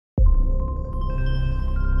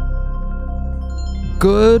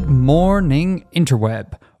Good morning,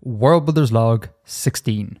 interweb. Worldbuilder's log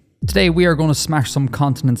 16. Today we are going to smash some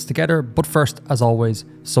continents together, but first, as always,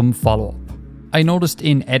 some follow-up. I noticed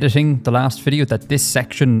in editing the last video that this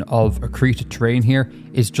section of accreted terrain here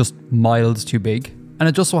is just miles too big. And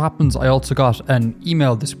it just so happens I also got an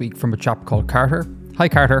email this week from a chap called Carter. Hi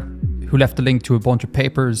Carter, who left a link to a bunch of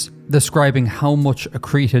papers describing how much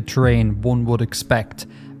accreted terrain one would expect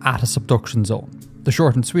at a subduction zone. The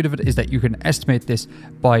short and sweet of it is that you can estimate this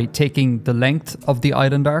by taking the length of the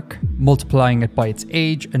island arc, multiplying it by its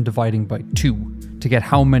age and dividing by 2 to get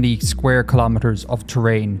how many square kilometers of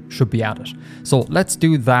terrain should be added. So let's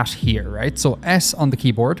do that here, right? So S on the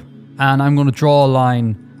keyboard, and I'm going to draw a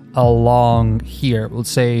line along here. We'll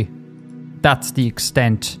say that's the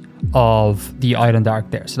extent of the island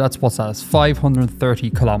arc there. So that's what's that? It's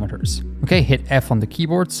 530 kilometers. Okay, hit F on the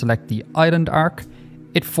keyboard, select the island arc.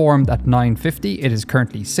 It formed at 950, it is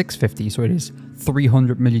currently 650, so it is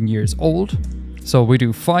 300 million years old. So we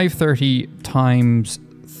do 530 times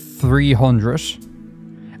 300,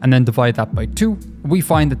 and then divide that by 2. We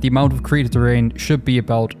find that the amount of accreted terrain should be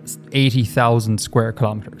about 80,000 square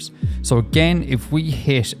kilometers. So again, if we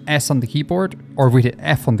hit S on the keyboard, or if we hit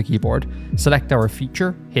F on the keyboard, select our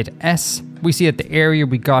feature, hit S, we see that the area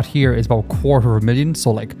we got here is about 250,000,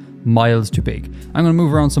 so like miles too big. I'm going to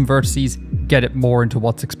move around some vertices, get it more into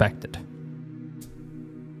what's expected.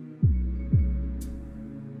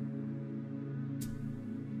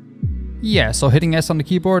 Yeah, so hitting S on the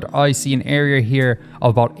keyboard, I see an area here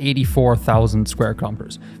of about 84,000 square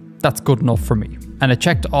kilometers. That's good enough for me. And it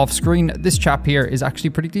checked off screen, this chap here is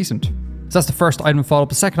actually pretty decent. So that's the first item follow-up.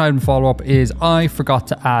 The second item follow-up is I forgot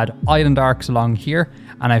to add island arcs along here,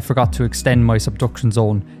 and I forgot to extend my subduction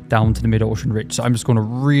zone down to the mid-ocean ridge. So I'm just going to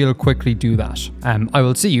real quickly do that. I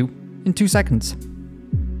will see you in 2 seconds.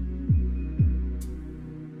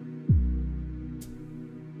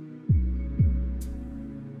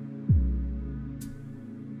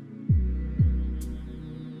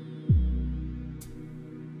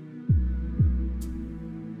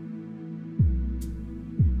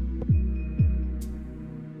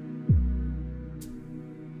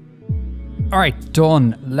 Alright,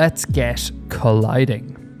 done. Let's get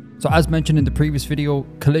colliding. So as mentioned in the previous video,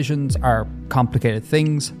 collisions are complicated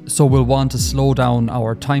things, so we'll want to slow down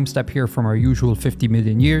our time step here from our usual 50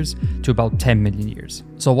 million years to about 10 million years.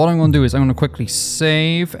 So what I'm going to do is I'm going to quickly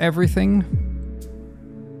save everything.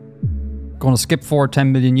 Going to skip forward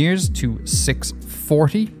 10 million years to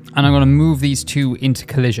 640, and I'm going to move these two into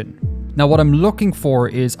collision. Now what I'm looking for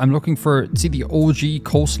is, see the OG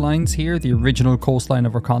coastlines here, the original coastline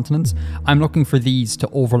of our continents. I'm looking for these to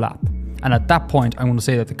overlap. And at that point, I'm going to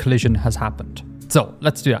say that the collision has happened. So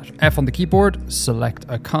let's do that. F on the keyboard, select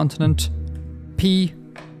a continent. P,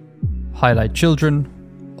 highlight children.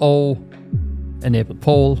 O, enable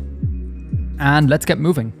pole. And let's get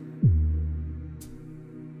moving.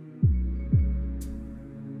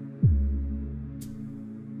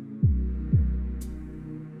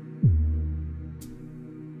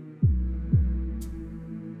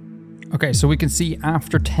 Okay, so we can see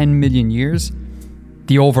after 10 million years,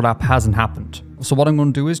 the overlap hasn't happened. So what I'm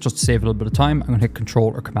going to do is just to save a little bit of time, I'm going to hit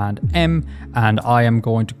Control or Command M, and I am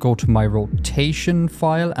going to go to my rotation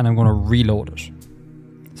file and I'm going to reload it.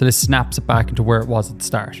 So this snaps it back into where it was at the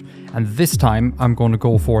start. And this time I'm going to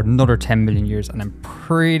go for another 10 million years, and I'm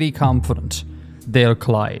pretty confident they'll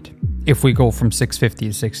collide if we go from 650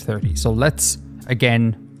 to 630. So let's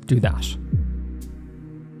again do that.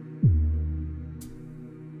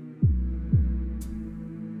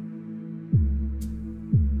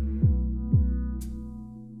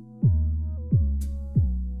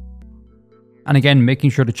 And again,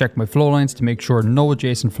 making sure to check my flow lines to make sure no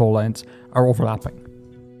adjacent flow lines are overlapping.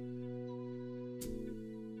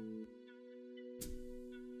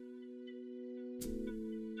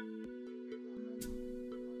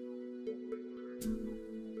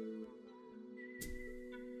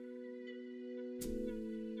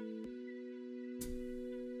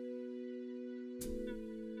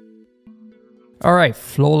 All right,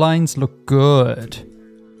 flow lines look good.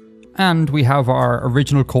 And we have our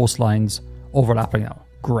original coastlines overlapping now.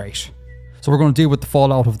 Great. So we're going to deal with the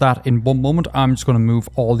fallout of that in one moment. I'm just going to move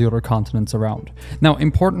all the other continents around. Now,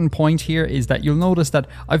 important point here is that you'll notice that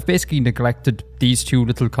I've basically neglected these two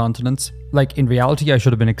little continents. Like in reality, I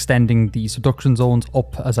should have been extending the subduction zones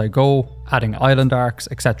up as I go, adding island arcs,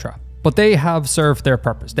 etc. But they have served their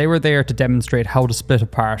purpose. They were there to demonstrate how to split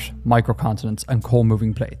apart microcontinents and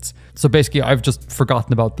co-moving plates. So basically, I've just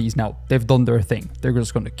forgotten about these now. They've done their thing. They're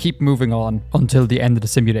just going to keep moving on until the end of the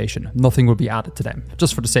simulation. Nothing will be added to them,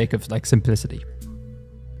 just for the sake of simplicity.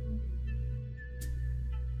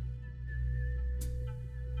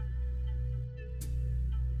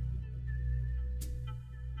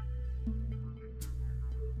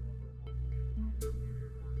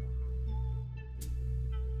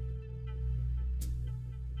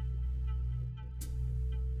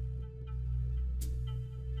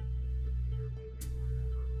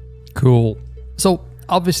 Cool. So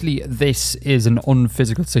obviously this is an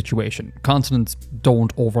unphysical situation. Continents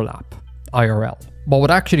don't overlap, IRL. What would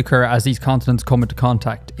actually occur as these continents come into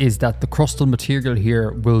contact is that the crustal material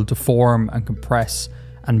here will deform and compress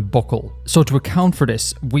and buckle. So to account for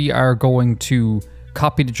this, we are going to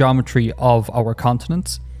copy the geometry of our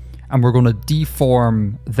continents and we're going to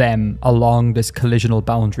deform them along this collisional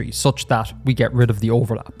boundary such that we get rid of the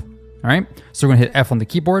overlap. All right, so we're going to hit F on the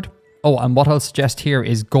keyboard. Oh, and what I'll suggest here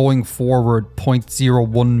is going forward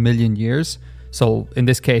 0.01 million years. So in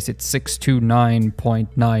this case, it's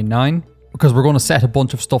 629.99 because we're going to set a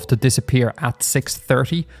bunch of stuff to disappear at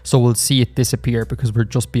 630. So we'll see it disappear because we're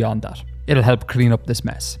just beyond that. It'll help clean up this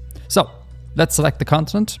mess. So let's select the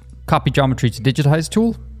continent, copy geometry to digitize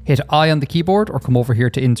tool, hit I on the keyboard or come over here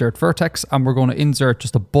to insert vertex. And we're going to insert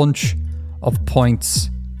just a bunch of points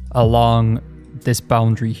along this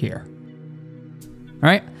boundary here. All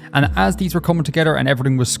right. And as these were coming together and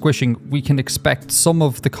everything was squishing, we can expect some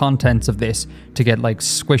of the contents of this to get like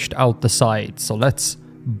squished out the sides. So let's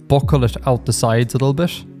buckle it out the sides a little bit.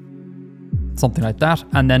 Something like that.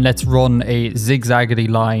 And then let's run a zigzaggedy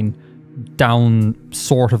line down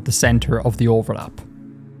sort of the center of the overlap.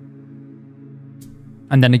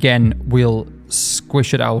 And then again, we'll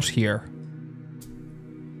squish it out here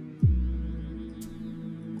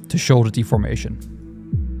to show the deformation.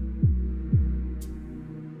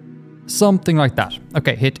 Something like that.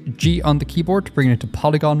 Okay, hit G on the keyboard to bring it into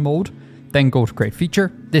polygon mode. Then go to create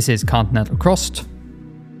feature. This is continental crust.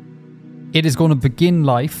 It is going to begin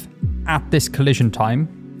life at this collision time.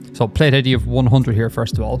 So plate ID of 100 here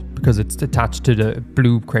first of all, because it's attached to the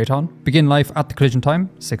blue Craton. Begin life at the collision time,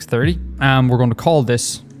 630. And we're going to call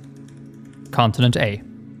this continent A.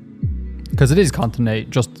 Because it is continent A,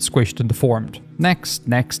 just squished and deformed. Next,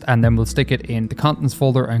 and then we'll stick it in the contents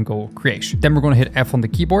folder and go create. Then we're going to hit F on the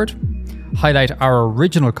keyboard, highlight our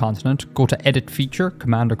original continent, go to edit feature,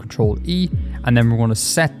 command or control E, and then we're going to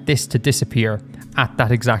set this to disappear at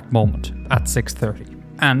that exact moment, at 630.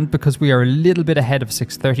 And because we are a little bit ahead of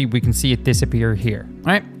 630, we can see it disappear here.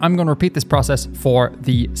 All right, I'm going to repeat this process for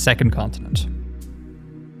the second continent.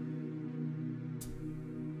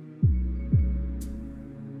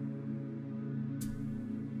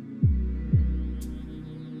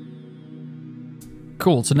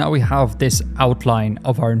 Cool, so now we have this outline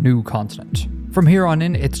of our new continent. From here on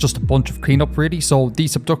in, it's just a bunch of cleanup really. So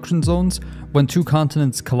these subduction zones, when two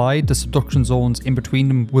continents collide, the subduction zones in between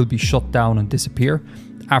them will be shut down and disappear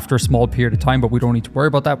after a small period of time, but we don't need to worry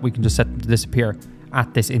about that. We can just set them to disappear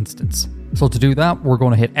at this instance. So to do that, we're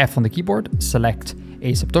going to hit F on the keyboard, select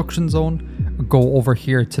a subduction zone, go over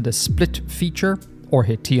here to the split feature or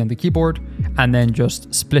hit T on the keyboard, and then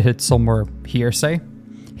just split it somewhere here, say.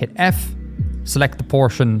 Hit F, select the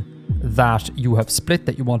portion that you have split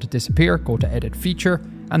that you want to disappear, go to edit feature,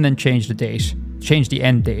 and then change the date, change the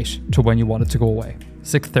end date to when you want it to go away,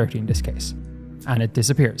 630 in this case, and it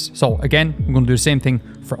disappears. So again, I'm going to do the same thing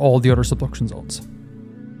for all the other subduction zones.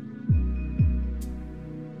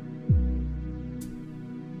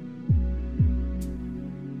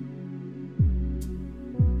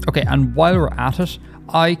 Okay, and while we're at it,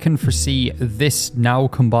 I can foresee this now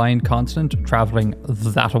combined continent traveling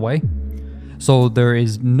that way. So there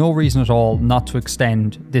is no reason at all not to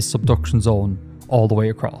extend this subduction zone all the way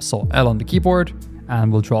across. So L on the keyboard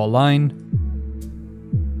and we'll draw a line,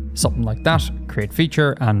 something like that, create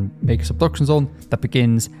feature and make a subduction zone that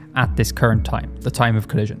begins at this current time, the time of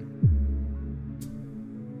collision.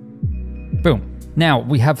 Boom. Now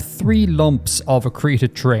we have three lumps of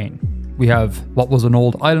accreted terrain. We have what was an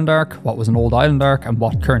old island arc, what was an old island arc, and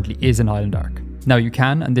what currently is an island arc. Now you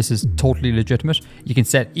can, and this is totally legitimate, you can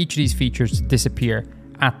set each of these features to disappear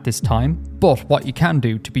at this time, but what you can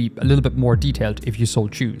do to be a little bit more detailed if you so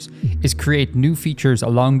choose, is create new features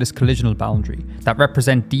along this collisional boundary that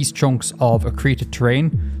represent these chunks of accreted terrain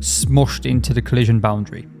smushed into the collision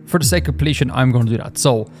boundary. For the sake of completion, I'm going to do that.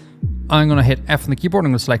 So I'm going to hit F on the keyboard,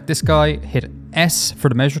 I'm going to select this guy, hit S for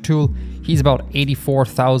the measure tool. He's about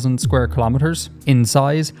 84,000 square kilometers in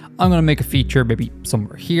size. I'm going to make a feature maybe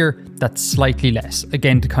somewhere here that's slightly less,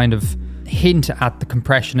 again to kind of hint at the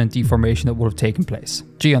compression and deformation that would have taken place.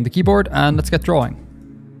 G on the keyboard and let's get drawing.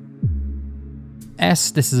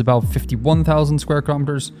 S, this is about 51,000 square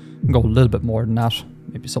kilometers. Go a little bit more than that,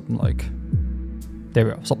 maybe something like, there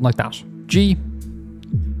we go, something like that. G,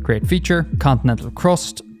 create feature, continental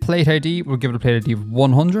crust, plate ID, we'll give it a plate ID of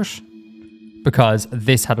 100. Because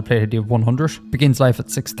this had a plate ID of 100, begins life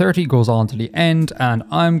at 630, goes on to the end, and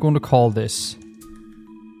I'm going to call this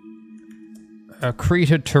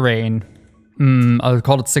accreted terrain I'll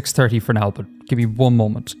call it 630 for now, but give me one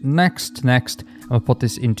moment. Next, I'll put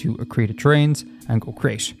this into a create a terrains and go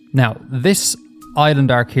create. Now, this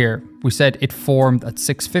island arc here, we said it formed at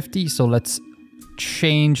 650, so let's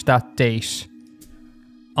change that date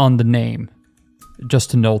on the name,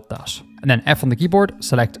 just to note that. And then F on the keyboard,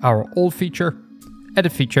 select our old feature,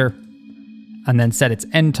 edit feature, and then set its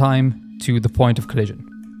end time to the point of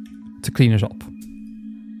collision to clean it up.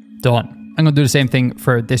 Done. I'm going to do the same thing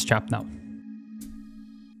for this chap now.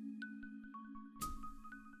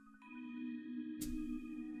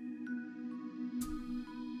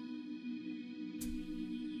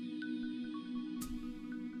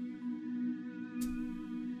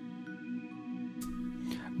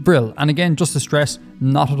 Brill. And again, just to stress,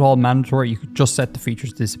 not at all mandatory. You could just set the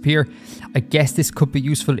features to disappear. I guess this could be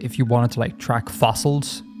useful if you wanted to like track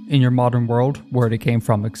fossils in your modern world, where they came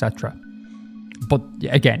from, etc. But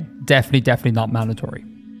again, definitely not mandatory.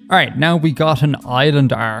 All right, now we got an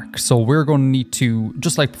island arc. So we're going to need to,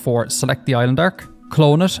 just like before, select the island arc,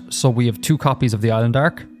 clone it. So we have 2 copies of the island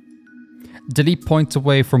arc. Delete points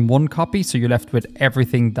away from 1 copy. So you're left with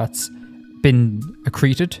everything that's been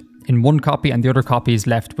accreted in 1 copy, and the other copy is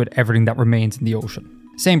left with everything that remains in the ocean.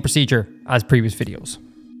 Same procedure as previous videos.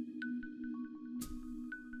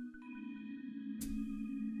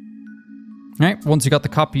 Alright, once you got the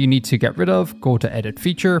copy you need to get rid of, go to edit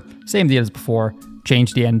feature, same deal as before,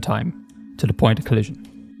 change the end time to the point of collision.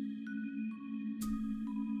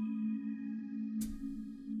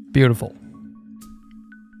 Beautiful.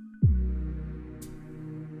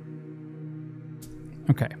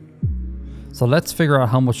 Okay. So let's figure out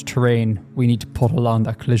how much terrain we need to put along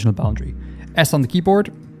that collisional boundary. S on the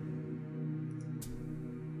keyboard.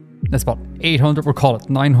 That's about 800, we'll call it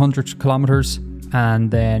 900 kilometers.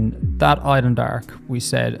 And then that island arc we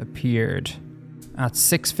said appeared at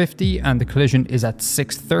 650 and the collision is at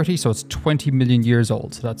 630. So it's 20 million years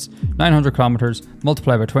old. So that's 900 kilometers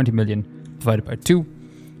multiplied by 20 million divided by 2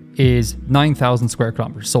 is 9,000 square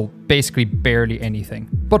kilometers. So basically barely anything.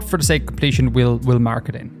 But for the sake of completion, we'll mark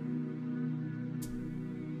it in.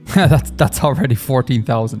 that's already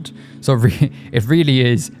 14,000. So it really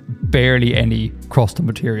is barely any crustal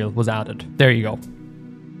material was added. There you go.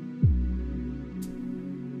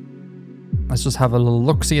 Let's just have a little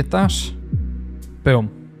look-see at that.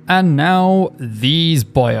 Boom. And now these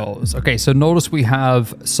bios. Okay, so notice we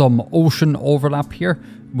have some ocean overlap here.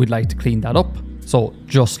 We'd like to clean that up. So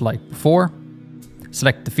just like before,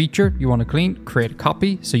 select the feature you want to clean, create a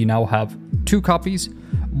copy. So you now have 2 copies.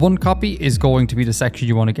 1 copy is going to be the section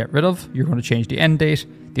you want to get rid of. You're going to change the end date.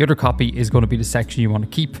 The other copy is going to be the section you want to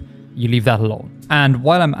keep. You leave that alone. And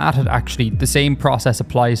while I'm at it, actually, the same process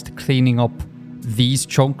applies to cleaning up these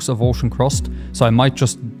chunks of ocean crust. So I might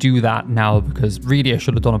just do that now because really I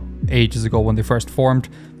should have done it ages ago when they first formed,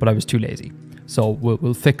 but I was too lazy. So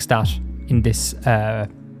we'll fix that in this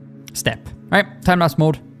step. All right, time-lapse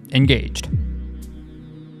mode, engaged.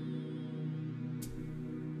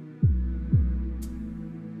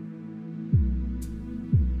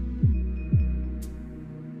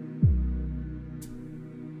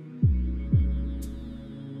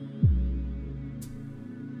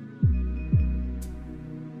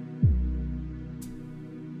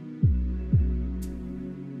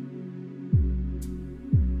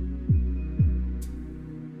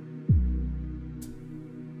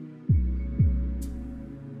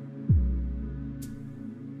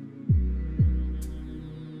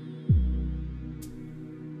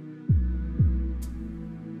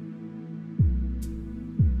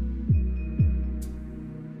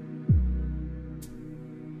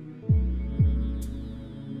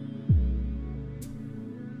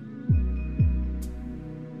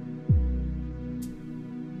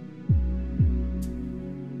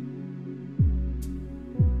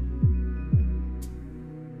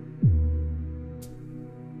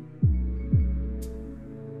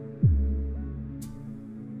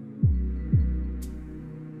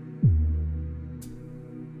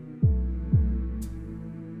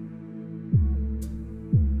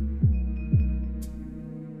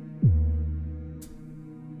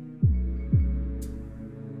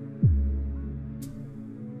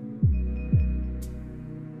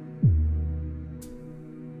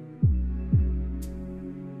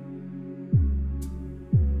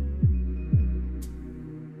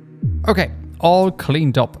 Okay, all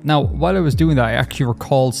cleaned up. Now, while I was doing that, I actually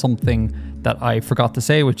recalled something that I forgot to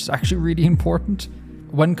say, which is actually really important.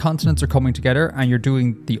 When continents are coming together and you're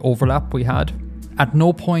doing the overlap we had, at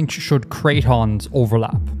no point should cratons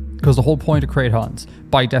overlap, because the whole point of cratons,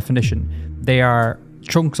 by definition, they are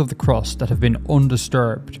chunks of the crust that have been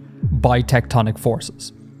undisturbed by tectonic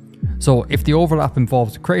forces. So if the overlap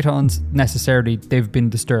involves Cratons, necessarily they've been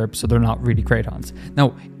disturbed, so they're not really Cratons.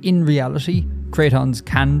 Now, in reality, Cratons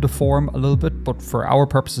can deform a little bit, but for our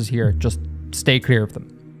purposes here, just stay clear of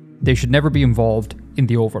them. They should never be involved in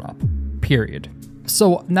the overlap, period.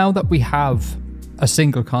 So now that we have a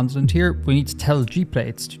single continent here, we need to tell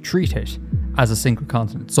GPlates to treat it as a single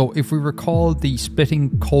continent. So if we recall the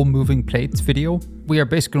splitting co-moving plates video, we are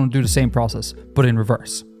basically going to do the same process, but in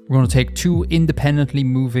reverse. We're going to take two independently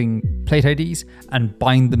moving plate IDs and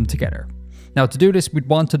bind them together. Now to do this, we'd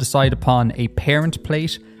want to decide upon a parent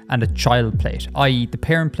plate and a child plate, i.e. the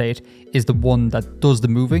parent plate is the one that does the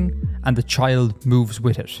moving and the child moves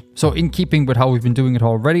with it. So in keeping with how we've been doing it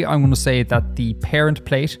already, I'm going to say that the parent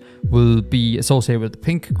plate will be associated with the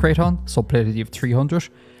pink Craton, so plate ID of 300,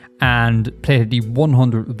 and plate ID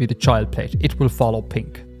 100 will be the child plate. It will follow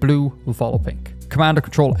pink. Blue will follow pink. Command or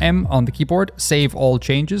Control M on the keyboard, save all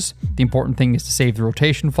changes. The important thing is to save the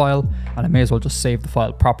rotation file, and I may as well just save the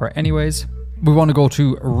file proper anyways. We want to go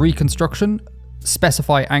to Reconstruction,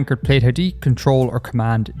 specify anchored plate ID, Control or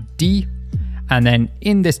Command D, and then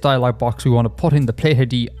in this dialog box we want to put in the plate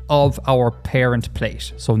ID of our parent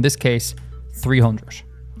plate. So in this case, 300.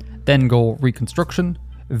 Then go Reconstruction,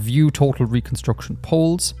 view total reconstruction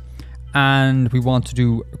poles, and we want to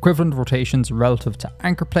do equivalent rotations relative to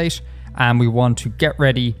anchor plate, and we want to get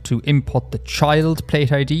ready to input the child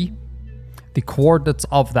plate ID, the coordinates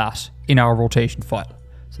of that in our rotation file.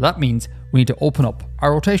 So that means we need to open up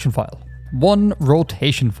our rotation file. One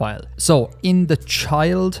rotation file. So in the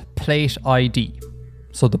child plate ID,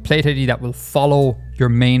 so the plate ID that will follow your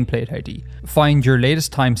main plate ID, find your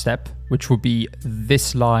latest time step, which would be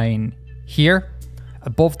this line here.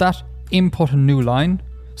 Above that, input a new line,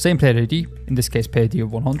 same plate ID, in this case plate ID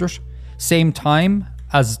of 100, same time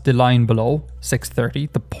as the line below, 630,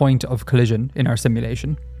 the point of collision in our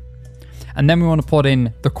simulation. And then we want to put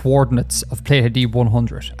in the coordinates of plate ID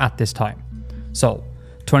 100 at this time. So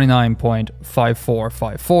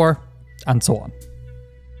 29.5454 and so on.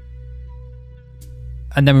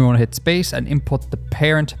 And then we want to hit space and input the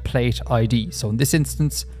parent plate ID. So in this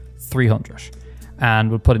instance, 300. And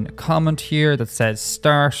we'll put in a comment here that says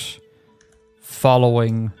start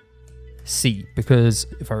following C, because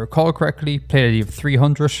if I recall correctly, plate ID of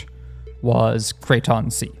 300 was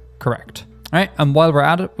Craton C, correct. All right, and while we're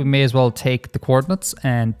at it, we may as well take the coordinates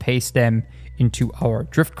and paste them into our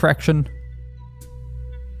drift correction.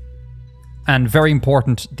 And very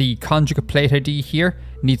important, the conjugate plate ID here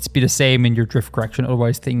needs to be the same in your drift correction,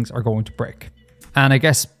 otherwise things are going to break. And I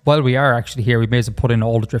guess while we are actually here, we may as well put in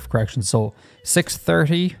all the drift corrections. So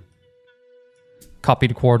 630, copy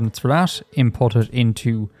the coordinates for that, input it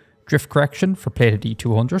into drift correction for plate ID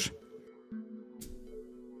 200.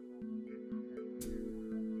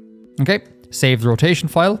 Okay, save the rotation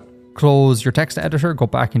file, close your text editor, go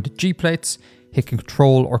back into GPlates, hit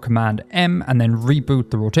Control or Command M, and then reboot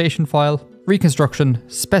the rotation file. Reconstruction,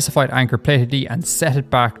 specified anchor plate ID, and set it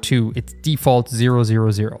back to its default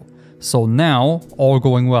 000. So now, all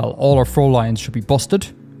going well, all our flow lines should be busted,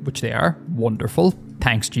 which they are. Wonderful.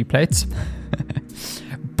 Thanks, GPlates.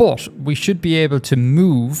 But we should be able to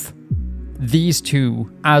move these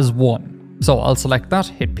two as one. So I'll select that,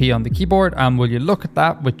 hit P on the keyboard, and will you look at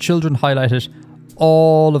that with children highlighted,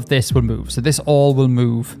 all of this will move. So this all will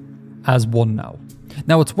move as one now.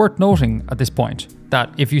 Now it's worth noting at this point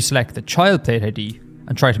that if you select the child plate ID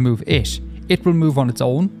and try to move it, it will move on its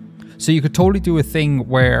own. So you could totally do a thing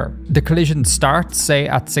where the collision starts, say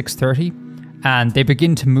at 630, and they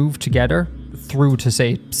begin to move together through to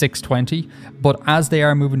say 620, but as they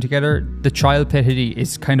are moving together, the child plate ID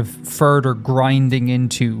is kind of further grinding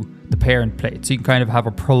into the parent plate. So you can kind of have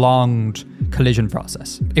a prolonged collision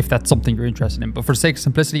process, if that's something you're interested in. But for the sake of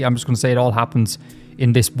simplicity, I'm just going to say it all happens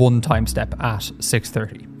in this one time step at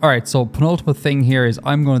 630. All right, so penultimate thing here is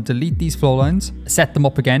I'm going to delete these flow lines, set them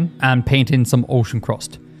up again, and paint in some ocean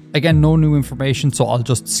crust. Again, no new information, so I'll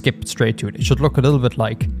just skip straight to it. It should look a little bit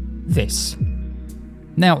like this.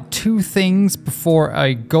 Now, two things before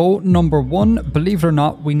I go. Number one, believe it or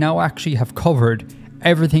not, we now actually have covered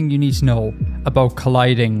everything you need to know about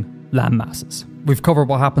colliding land masses. We've covered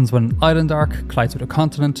what happens when an island arc collides with a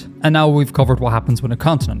continent, and now we've covered what happens when a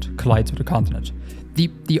continent collides with a continent.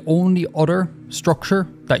 The only other structure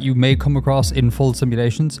that you may come across in full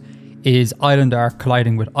simulations is island arc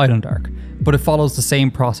colliding with island arc, but it follows the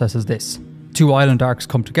same process as this. Two island arcs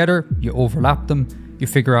come together, you overlap them, you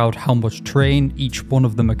figure out how much terrain each one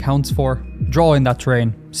of them accounts for, draw in that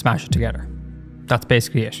terrain, smash it together. That's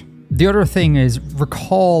basically it. The other thing is,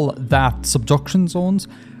 recall that subduction zones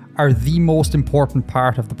are the most important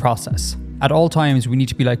part of the process. At all times, we need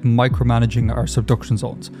to be like micromanaging our subduction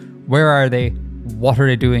zones. Where are they? what are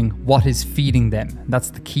they doing, what is feeding them. That's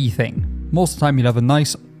the key thing. Most of the time you'll have a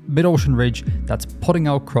nice mid-ocean ridge that's putting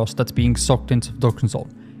out crust that's being sucked into subduction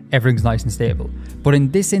zone. Everything's nice and stable. But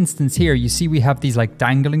in this instance here, you see we have these like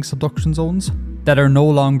dangling subduction zones that are no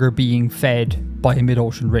longer being fed by a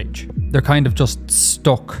mid-ocean ridge. They're kind of just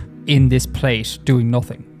stuck in this plate doing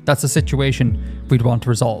nothing. That's a situation we'd want to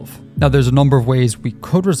resolve. Now there's a number of ways we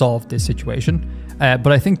could resolve this situation, but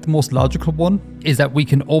I think the most logical one is that we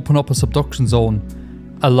can open up a subduction zone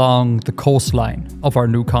along the coastline of our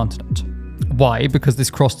new continent. Why? Because this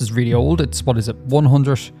crust is really old. It's, what is it,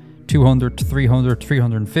 100, 200, 300,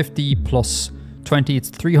 350 plus 20. It's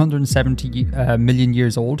 370 million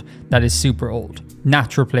years old. That is super old.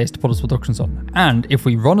 Natural place to put a subduction zone. And if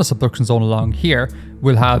we run a subduction zone along here,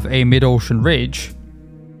 we'll have a mid-ocean ridge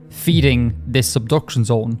feeding this subduction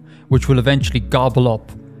zone, which will eventually gobble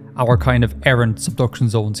up our kind of errant subduction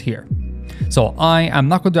zones here. So I am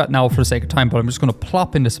not going to do that now for the sake of time, but I'm just going to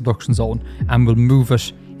plop in the subduction zone and we'll move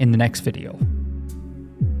it in the next video.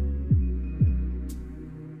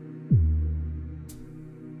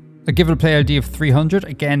 I give it a play ID of 300.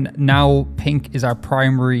 Again, now pink is our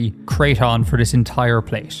primary craton for this entire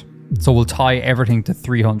plate. So we'll tie everything to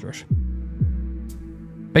 300.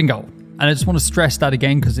 Bingo. And I just want to stress that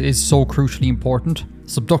again because it is so crucially important.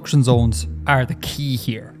 Subduction zones are the key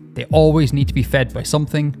here. They always need to be fed by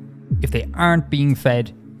something. If they aren't being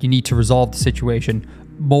fed, you need to resolve the situation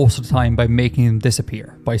most of the time by making them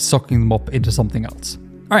disappear, by sucking them up into something else.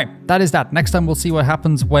 Alright, that is that. Next time we'll see what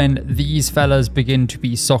happens when these fellas begin to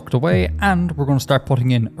be sucked away, and we're going to start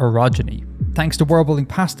putting in orogeny. Thanks to Worldbuilding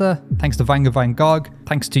Pasta, thanks to Vanga Van Gogh,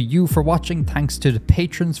 thanks to you for watching, thanks to the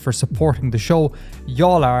patrons for supporting the show.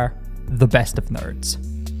 Y'all are the best of nerds.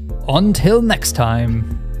 Until next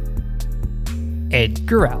time,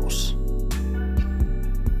 Edgar out.